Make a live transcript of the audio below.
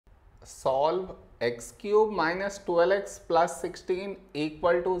solve x cube minus 12x plus 16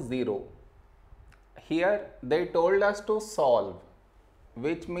 equal to 0. Here they told us to solve,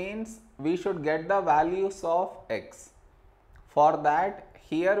 which means we should get the values of x. For that,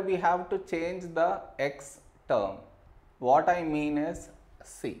 here we have to change the x term. What I mean is,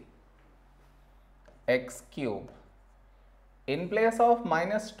 see, x cube. In place of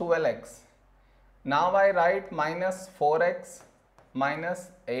minus 12x, now I write minus 4x minus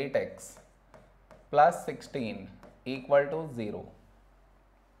 8x plus 16 equal to 0.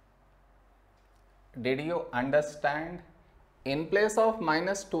 Did you understand? In place of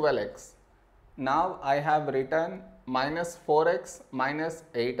minus 12x, now I have written minus 4x minus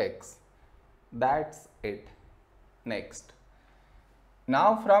 8x. That's it. Next.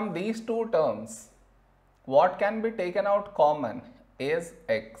 Now from these two terms, what can be taken out common is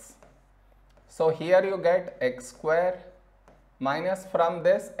x. So here you get x square minus from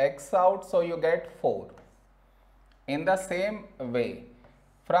this x out, so you get 4. In the same way,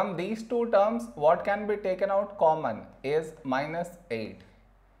 from these two terms, what can be taken out common is minus 8.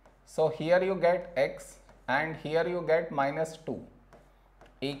 So here you get x and here you get minus 2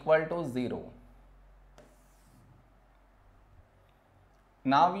 equal to 0.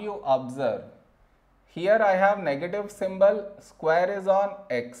 Now you observe, here I have negative symbol, square is on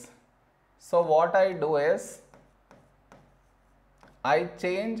x. So what I do is, I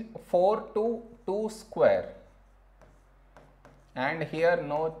change 4 to 2 square and here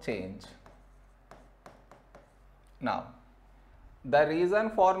no change. Now, the reason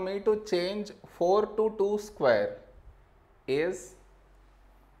for me to change 4 to 2 square is,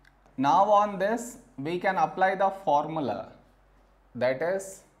 now on this we can apply the formula, that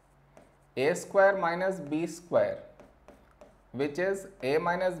is a square minus b square, which is a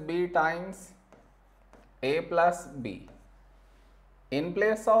minus b times a plus b. In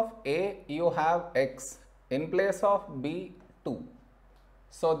place of a you have x, in place of b 2.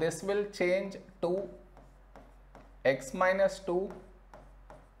 So this will change to x minus 2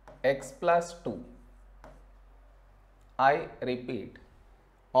 x plus 2. I repeat,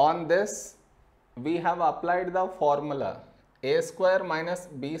 on this we have applied the formula a square minus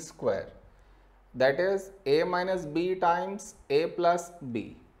b square, that is a minus b times a plus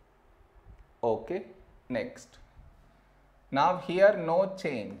b. Okay, next. Now here no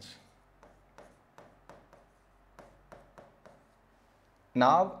change.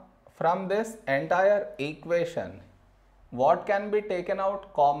 Now from this entire equation, what can be taken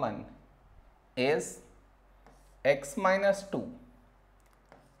out common is x minus 2.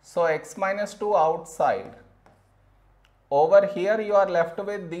 So x minus 2 outside. Over here you are left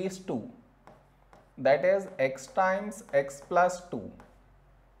with these two, that is x times x plus 2.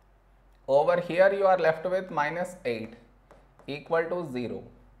 Over here you are left with minus 8 equal to 0.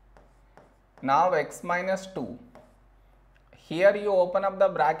 Now x minus 2. Here you open up the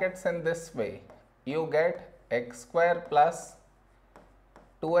brackets in this way. You get x square plus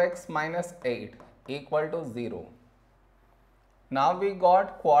 2x minus 8 equal to 0. Now we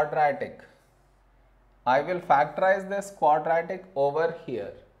got quadratic. I will factorize this quadratic over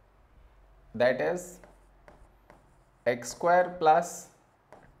here. That is x square plus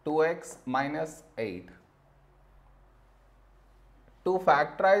 2x minus 8. To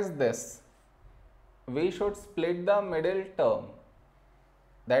factorize this, we should split the middle term,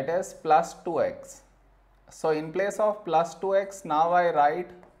 that is plus 2x. So in place of plus 2x, now I write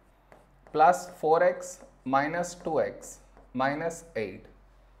plus 4x minus 2x minus 8.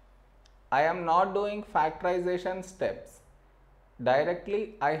 I am not doing factorization steps.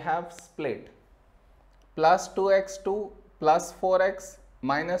 Directly I have split plus 2x to plus 4x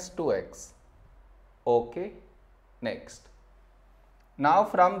minus 2x. Okay, next. Now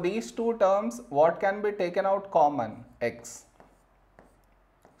from these two terms, what can be taken out common? X.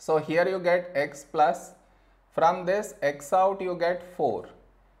 So here you get x plus, from this x out you get 4.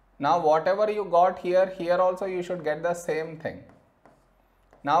 Now whatever you got here, here also you should get the same thing.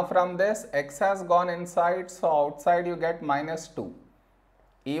 Now from this x has gone inside, so outside you get minus 2.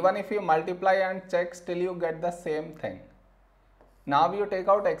 Even if you multiply and check, still you get the same thing. Now you take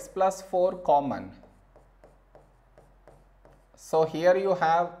out x plus 4 common. So here you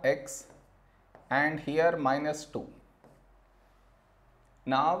have x and here minus 2.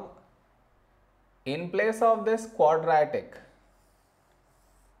 Now in place of this quadratic,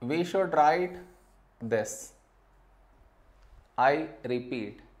 we should write this. I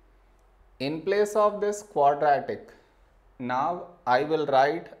repeat, in place of this quadratic, now I will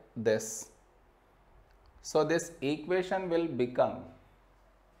write this. So this equation will become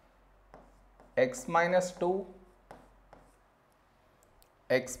x minus 2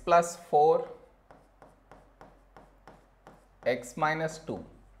 x plus 4 x minus 2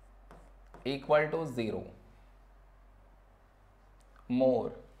 equal to 0.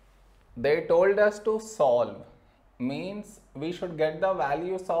 More, they told us to solve, means we should get the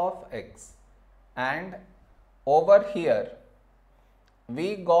values of x, and over here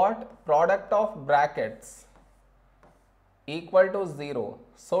we got product of brackets equal to 0.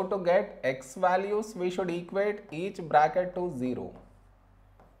 So to get x values we should equate each bracket to 0,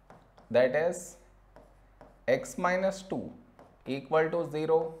 that is x minus 2 equal to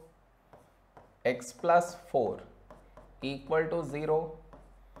 0, x plus 4 equal to 0,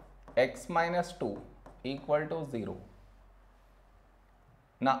 x minus 2 equal to 0.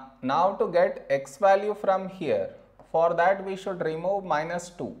 Now to get x value from here, for that we should remove minus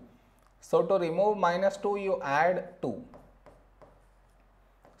 2. So to remove minus 2 you add 2.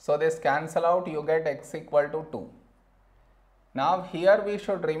 So this cancel out, you get x equal to 2. Now here we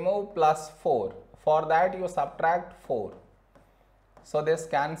should remove plus 4. For that you subtract 4. So this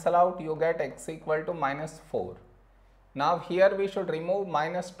cancel out, you get x equal to minus 4. Now here we should remove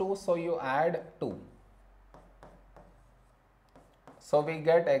minus 2, so you add 2. So we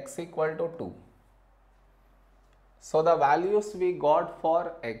get x equal to 2. So the values we got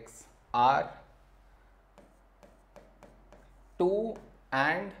for x are 2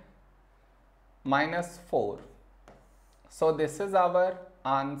 and minus 4. So this is our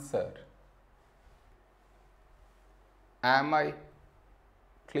answer. Am I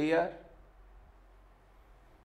clear?